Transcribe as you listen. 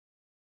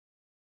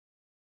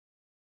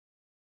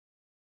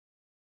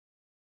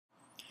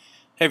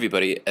Hey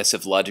everybody,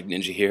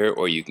 sflogicninja here,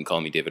 or you can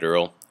call me David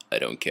Earl. I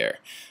don't care.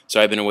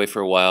 So I've been away for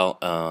a while,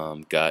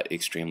 got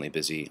extremely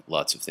busy,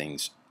 lots of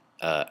things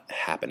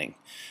happening.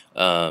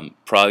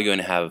 Probably going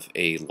to have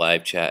a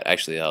live chat.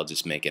 Actually, I'll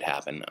just make it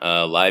happen.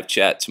 Live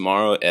chat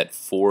tomorrow at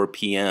 4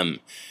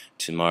 p.m.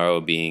 Tomorrow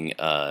being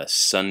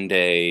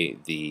Sunday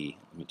the,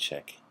 let me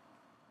check,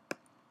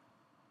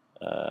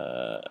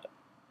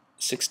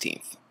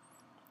 16th.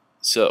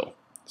 So,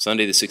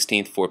 Sunday the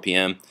 16th, 4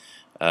 p.m.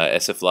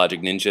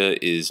 sflogicninja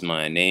is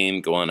my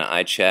name. Go on to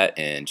iChat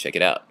and check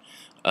it out.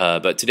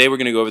 But today we're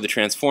going to go over the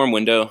transform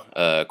window,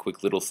 a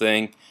quick little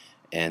thing,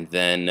 and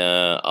then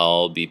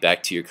I'll be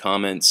back to your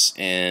comments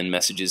and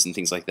messages and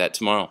things like that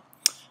tomorrow.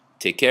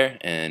 Take care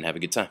and have a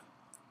good time.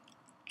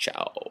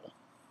 Ciao.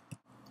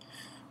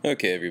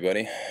 Okay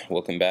everybody,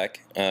 welcome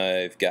back.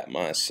 I've got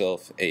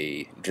myself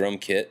a drum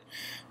kit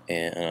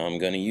and I'm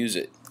going to use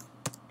it.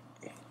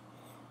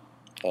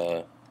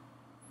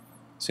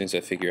 As soon as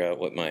I figure out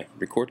what my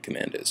record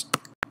command is.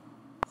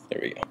 There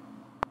we go.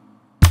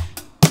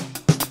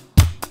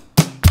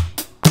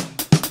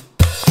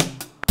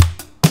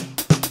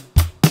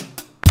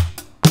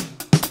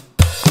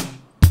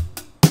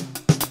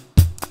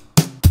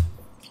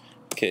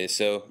 Okay,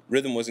 so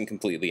rhythm wasn't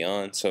completely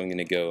on, so I'm going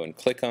to go and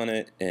click on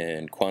it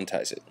and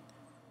quantize it.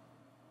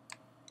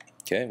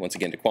 Okay, once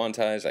again to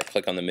quantize, I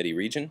click on the MIDI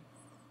region,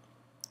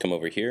 come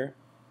over here,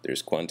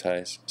 there's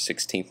quantize,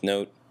 16th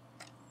note.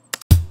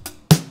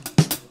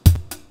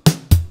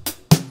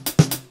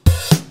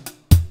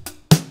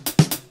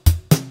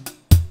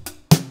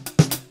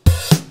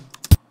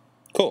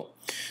 Cool.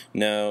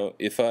 Now,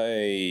 if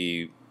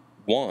I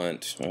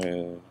want,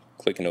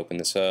 click and open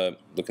this up,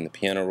 look in the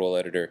piano roll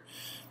editor,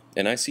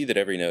 and I see that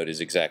every note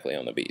is exactly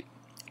on the beat.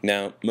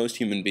 Now, most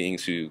human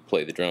beings who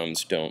play the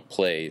drums don't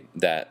play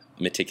that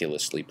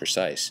meticulously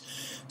precise.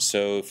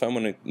 So if I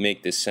want to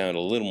make this sound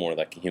a little more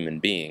like a human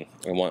being,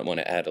 I want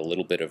to add a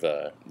little bit of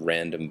a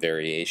random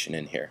variation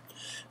in here.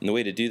 And the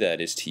way to do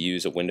that is to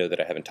use a window that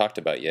I haven't talked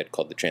about yet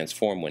called the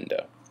transform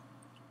window.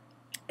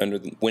 Under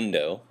the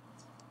window,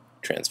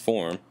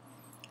 transform,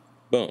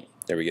 boom,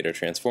 there we get our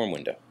transform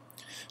window.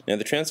 Now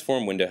the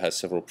transform window has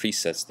several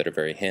presets that are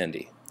very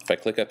handy. If I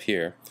click up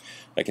here,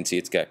 I can see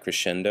it's got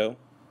crescendo,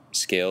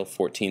 scale,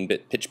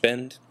 14-bit pitch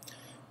bend,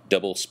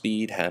 double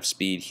speed, half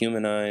speed,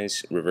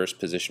 humanize, reverse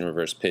position,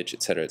 reverse pitch,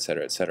 etc.,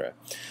 etc., etc.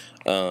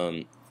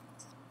 I'm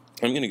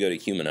going to go to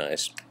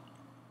humanize,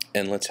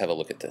 and let's have a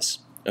look at this.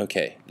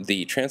 Okay,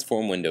 the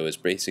transform window is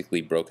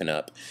basically broken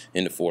up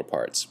into 4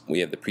 parts. We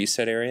have the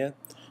preset area,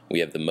 we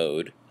have the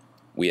mode,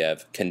 we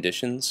have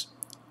conditions,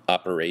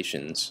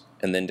 operations,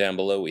 and then down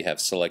below we have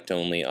select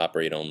only,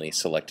 operate only,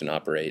 select and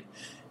operate,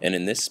 and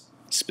in this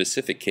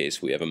specific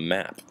case we have a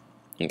map.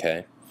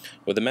 Okay,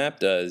 what the map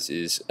does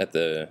is at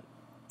the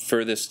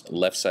furthest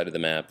left side of the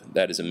map,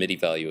 that is a MIDI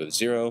value of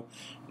 0.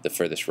 The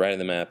furthest right of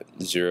the map,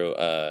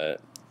 0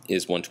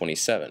 is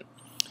 127.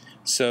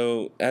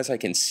 So as I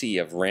can see,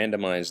 I've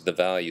randomized the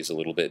values a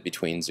little bit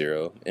between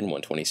 0 and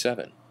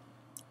 127.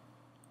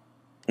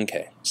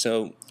 Okay,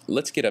 so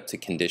let's get up to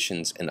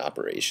conditions and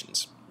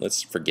operations.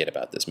 Let's forget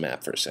about this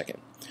map for a second.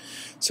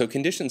 So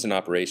conditions and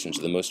operations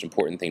are the most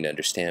important thing to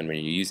understand when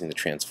you're using the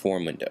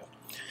transform window.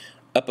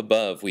 Up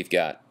above we've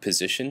got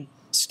position,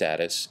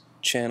 status,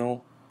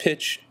 channel,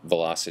 pitch,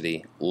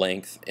 velocity,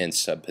 length, and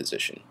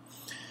subposition.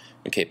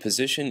 Okay,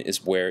 position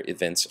is where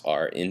events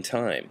are in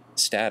time.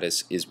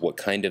 Status is what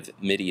kind of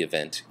MIDI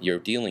event you're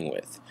dealing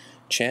with.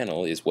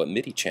 Channel is what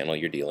MIDI channel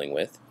you're dealing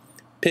with.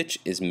 Pitch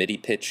is MIDI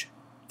pitch.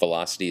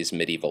 Velocity is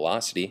MIDI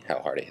velocity, how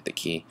hard I hit the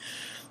key.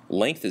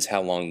 Length is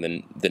how long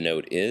the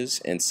note is,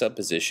 and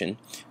subposition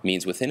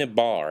means within a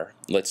bar,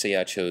 let's say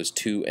I chose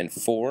 2 and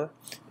 4.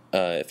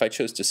 If I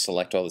chose to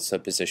select all the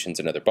subpositions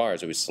in other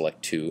bars, I would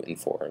select 2 and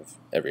 4 of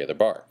every other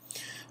bar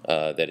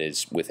that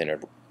is within a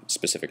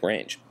specific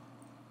range.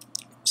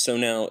 So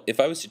now, if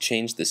I was to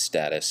change this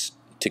status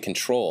to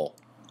control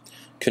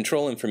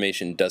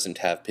information doesn't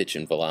have pitch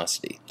and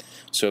velocity.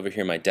 So over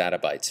here my data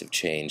bytes have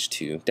changed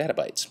to data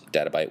bytes.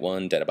 Data byte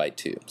 1, data byte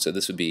 2. So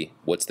this would be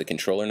what's the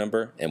controller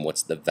number and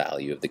what's the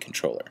value of the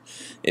controller.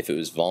 If it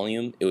was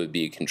volume, it would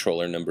be a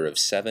controller number of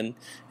 7,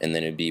 and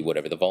then it would be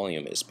whatever the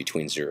volume is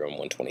between 0 and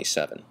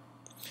 127.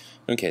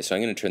 Okay, so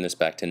I'm going to turn this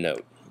back to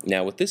note.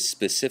 Now what this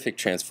specific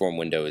transform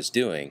window is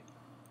doing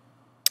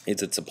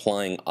is it's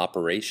applying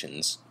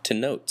operations to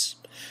notes.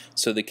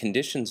 So the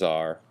conditions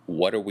are,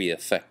 what are we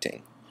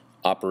affecting?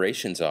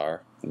 Operations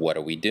are, what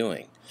are we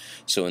doing?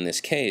 So in this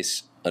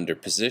case, under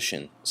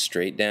position,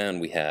 straight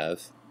down we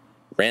have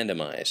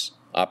randomize.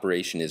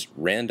 Operation is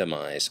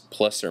randomize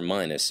plus or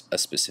minus a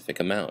specific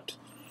amount.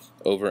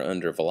 Over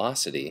under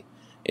velocity,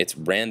 it's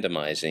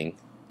randomizing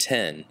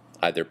 10,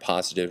 either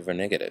positive or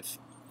negative.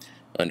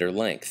 Under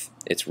length,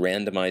 it's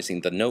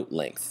randomizing the note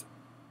length,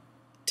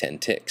 10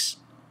 ticks.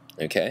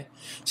 Okay,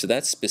 so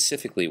that's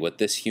specifically what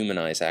this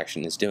humanize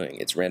action is doing.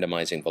 It's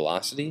randomizing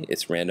velocity,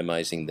 it's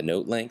randomizing the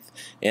note length,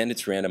 and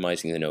it's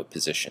randomizing the note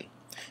position.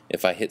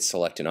 If I hit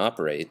select and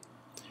operate,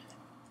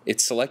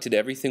 it selected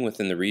everything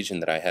within the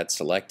region that I had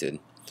selected,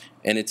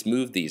 and it's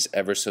moved these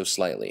ever so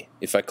slightly.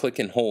 If I click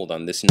and hold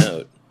on this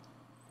note,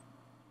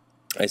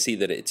 I see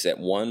that it's at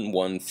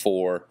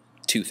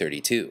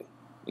 114,232.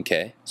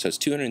 Okay, so it's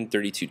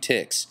 232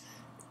 ticks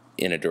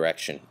in a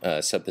direction.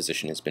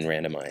 Subposition has been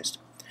randomized.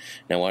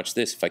 Now watch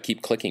this. If I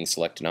keep clicking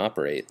select and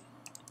operate,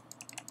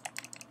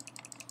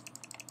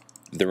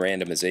 the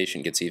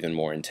randomization gets even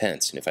more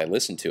intense. And if I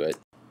listen to it,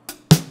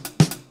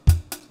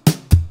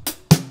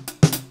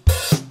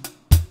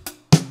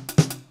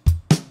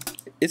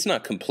 it's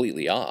not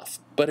completely off,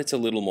 but it's a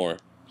little more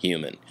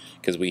human,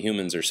 because we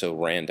humans are so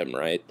random,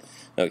 right?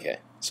 Okay,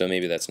 so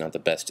maybe that's not the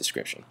best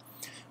description.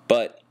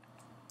 But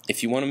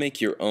if you want to make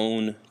your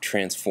own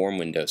transform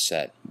window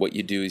set, what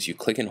you do is you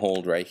click and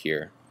hold right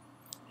here,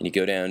 and you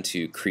go down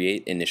to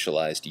Create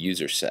Initialized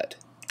User Set.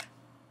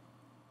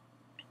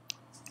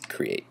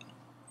 Create.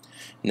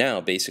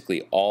 Now,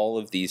 basically, all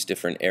of these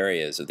different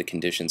areas of the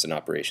conditions and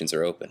operations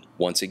are open.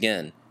 Once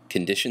again,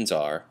 conditions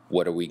are,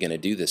 what are we going to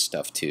do this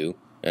stuff to?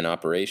 And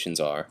operations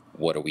are,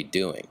 what are we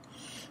doing?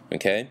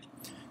 Okay?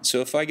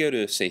 So if I go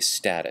to, say,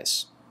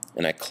 status,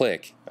 and I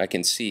click, I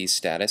can see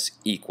status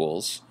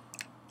equals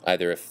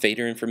either a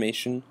fader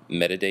information,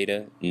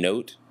 metadata,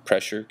 note,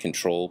 pressure,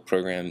 control,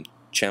 program,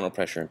 channel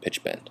pressure, and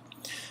pitch bend.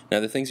 Now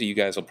the things that you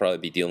guys will probably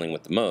be dealing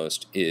with the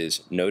most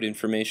is note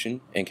information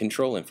and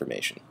control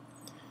information.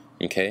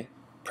 Okay?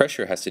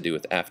 Pressure has to do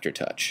with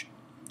aftertouch.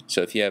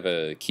 So if you have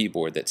a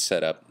keyboard that's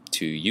set up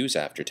to use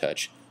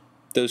aftertouch,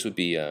 those would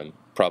be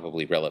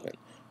probably relevant.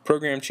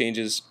 Program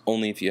changes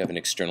only if you have an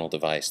external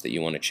device that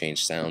you want to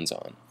change sounds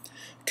on.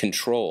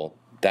 Control,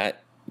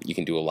 that you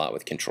can do a lot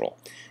with control.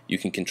 You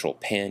can control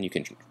pan, you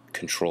can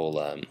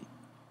control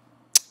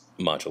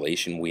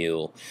modulation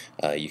wheel,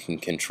 you can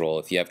control,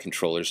 if you have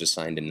controllers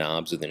assigned to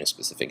knobs within a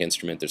specific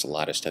instrument, there's a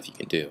lot of stuff you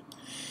can do.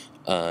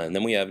 And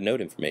then we have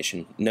note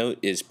information. Note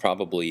is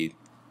probably,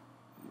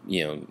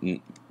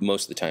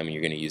 most of the time when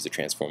you're going to use the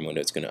transform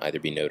window, it's going to either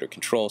be note or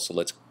control, so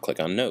let's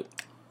click on note.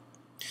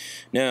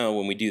 Now,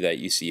 when we do that,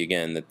 you see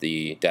again that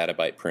the data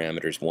byte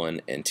parameters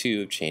 1 and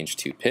 2 change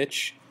to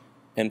pitch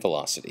and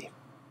velocity.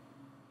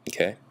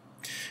 Okay?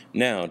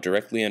 Now,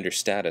 directly under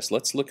status,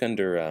 let's look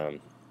under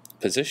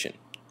position.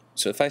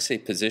 So if I say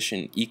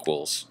position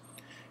equals,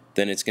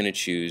 then it's going to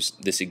choose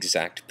this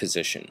exact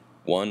position,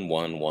 1,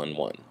 1, 1,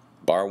 1.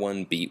 Bar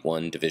 1, beat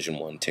 1, division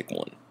 1, tick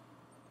 1.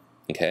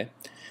 Okay?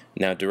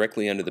 Now,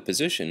 directly under the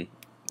position,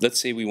 let's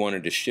say we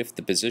wanted to shift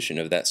the position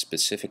of that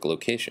specific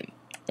location.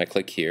 I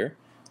click here.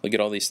 Look at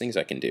all these things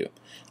I can do.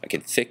 I can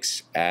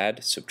fix,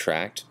 add,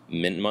 subtract,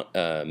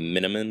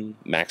 minimum,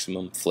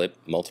 maximum, flip,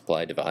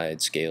 multiply,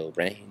 divide, scale,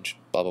 range,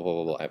 blah, blah, blah,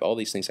 blah, blah. I have all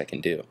these things I can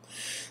do.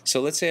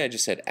 So let's say I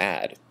just said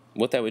add.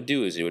 What that would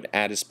do is it would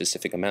add a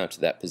specific amount to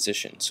that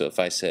position. So if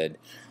I said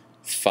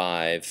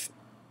 5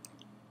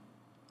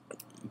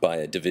 by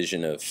a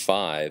division of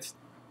 5,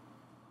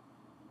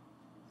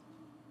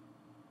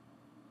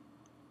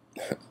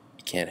 you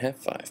can't have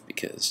 5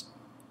 because,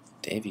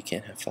 Dave, you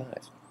can't have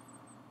 5.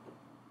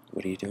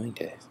 What are you doing,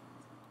 Dave?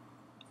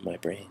 My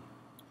brain.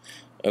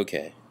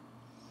 Okay.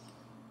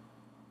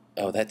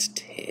 Oh, that's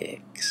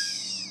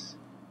ticks.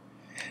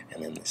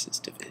 And then this is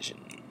division.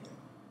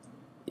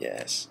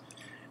 Yes.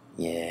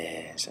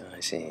 Yes, oh,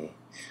 I see.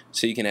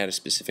 So you can add a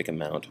specific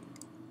amount.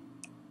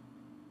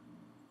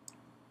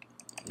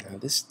 Now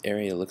this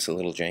area looks a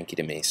little janky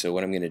to me, so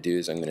what I'm going to do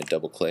is I'm going to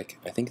double click.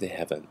 I think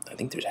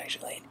there's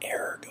actually an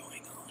error going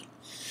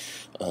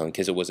on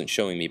because it wasn't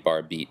showing me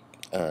bar, beat,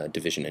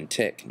 division, and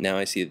tick. Now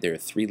I see that there are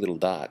 3 little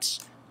dots.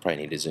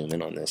 Probably need to zoom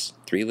in on this.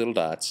 3 little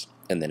dots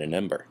and then a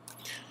number.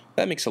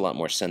 That makes a lot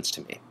more sense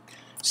to me.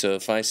 So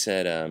if I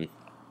said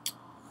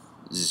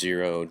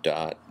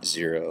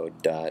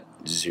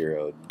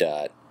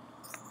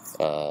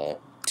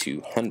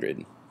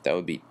 0.0.0.200, that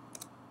would be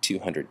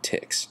 200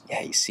 ticks.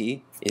 Yeah, you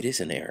see, it is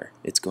an error.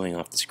 It's going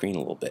off the screen a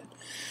little bit.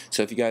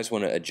 So if you guys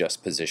want to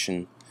adjust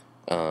position,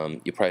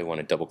 you probably want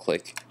to double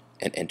click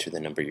and enter the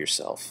number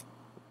yourself.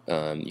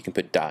 You can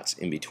put dots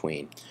in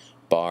between.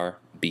 Bar,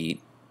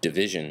 beat,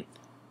 division,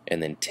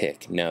 and then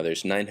tick. Now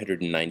there's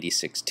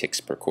 996 ticks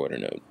per quarter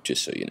note,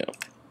 just so you know.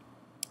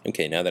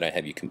 Okay, now that I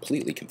have you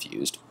completely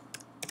confused,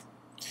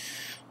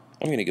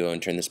 I'm going to go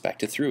and turn this back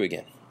to through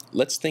again.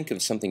 Let's think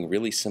of something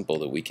really simple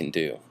that we can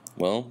do.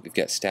 Well, we've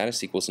got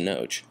status equals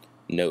note.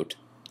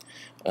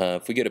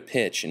 If we go to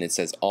pitch and it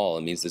says all,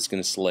 it means it's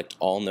going to select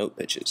all note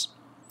pitches.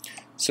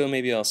 So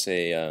maybe I'll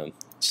say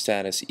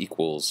status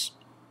equals,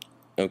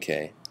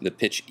 okay, the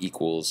pitch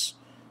equals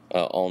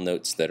all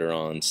notes that are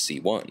on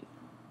C1.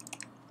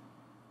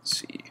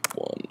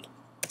 C1,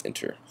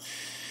 enter.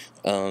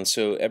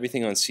 So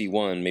everything on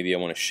C1, maybe I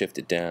want to shift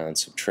it down,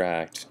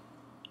 subtract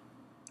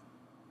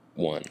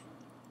 1.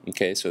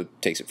 Okay, so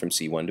it takes it from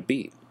C1 to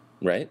B,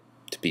 right?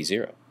 To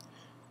P0.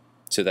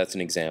 So that's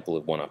an example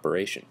of one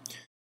operation.